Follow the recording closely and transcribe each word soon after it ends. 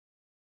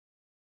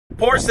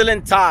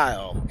Porcelain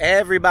tile.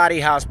 Everybody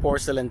has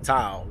porcelain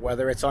tile,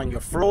 whether it's on your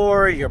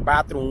floor, your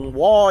bathroom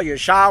wall, your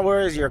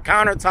showers, your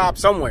countertop,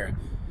 somewhere.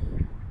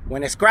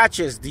 When it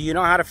scratches, do you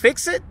know how to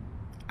fix it?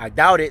 I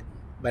doubt it,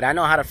 but I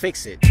know how to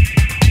fix it.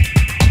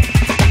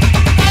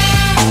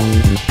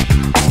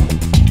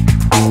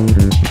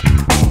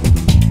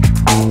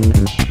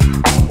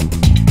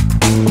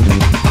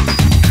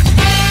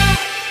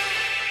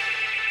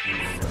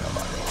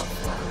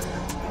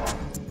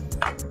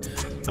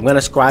 I'm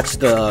gonna scratch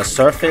the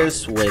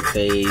surface with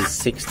a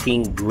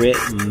 16 grit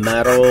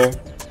metal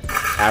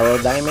arrow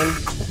diamond.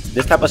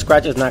 This type of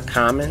scratch is not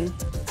common,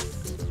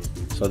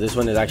 so this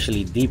one is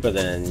actually deeper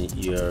than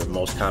your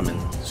most common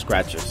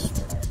scratches.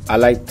 I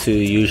like to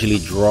usually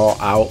draw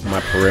out my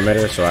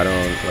perimeter, so I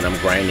don't, when I'm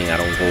grinding, I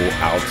don't go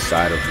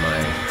outside of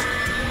my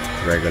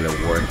regular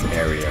work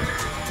area.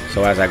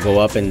 So as I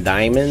go up in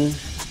diamond,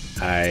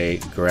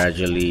 I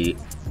gradually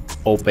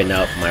open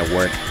up my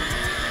work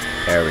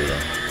area.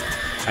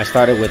 I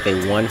started with a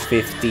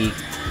 150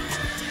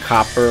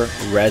 copper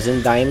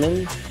resin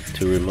diamond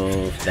to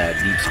remove that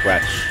deep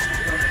scratch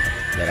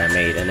that I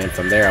made, and then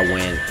from there I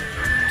went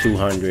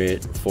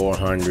 200,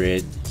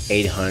 400,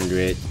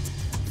 800,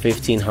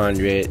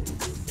 1500.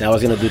 And I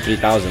was gonna do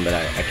 3000, but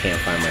I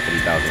can't find my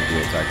 3000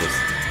 grit, so I just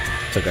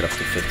took it up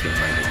to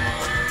 1500.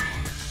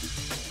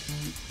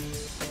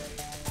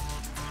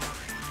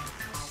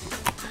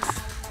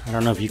 I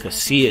don't know if you can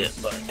see it,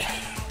 but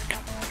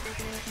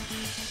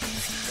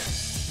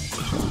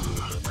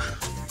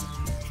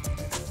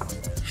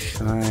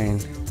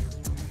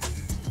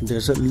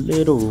there's a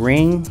little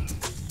ring.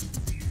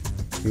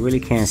 You really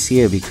can't see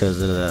it because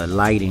of the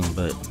lighting,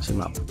 but see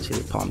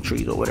the palm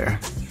trees over there.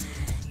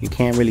 You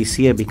can't really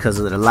see it because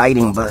of the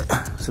lighting, but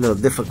it's a little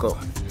difficult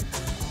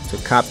to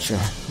capture.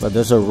 But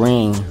there's a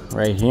ring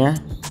right here.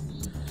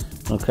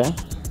 Okay,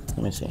 let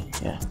me see.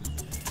 Yeah,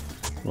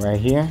 right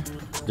here,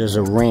 there's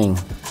a ring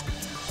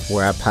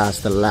where I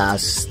passed the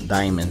last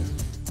diamond.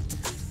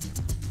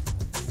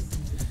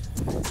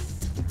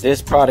 This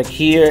product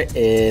here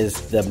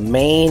is the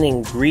main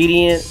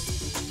ingredient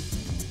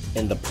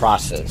in the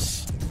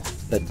process.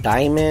 The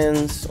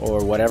diamonds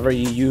or whatever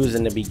you use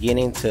in the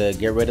beginning to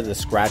get rid of the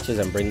scratches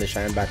and bring the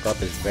shine back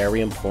up is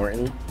very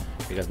important,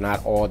 because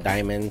not all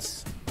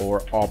diamonds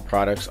or all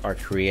products are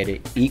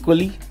created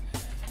equally.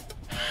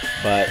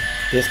 But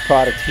this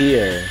product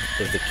here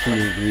is the key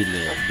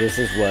ingredient. This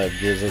is what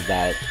gives it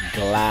that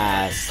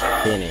glass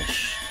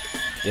finish.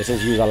 This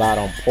is used a lot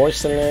on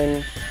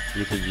porcelain.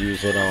 You could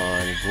use it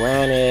on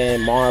granite,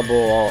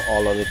 marble,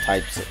 all other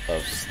types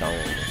of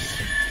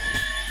stones.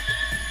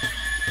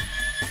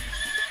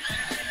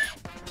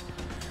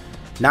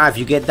 Now, if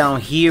you get down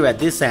here at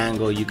this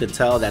angle, you could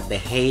tell that the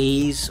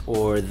haze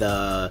or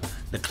the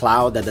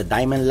cloud that the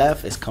diamond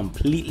left is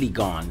completely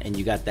gone, and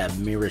you got that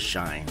mirror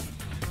shine.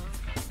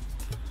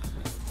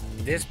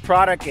 This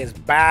product is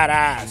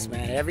badass,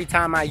 man. Every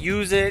time I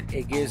use it,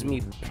 it gives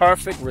me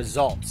perfect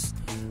results.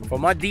 For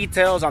more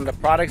details on the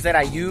products that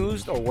I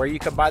used or where you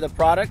can buy the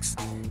products,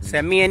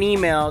 send me an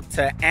email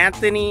to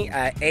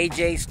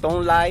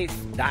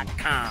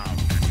anthony@ajstonelife.com.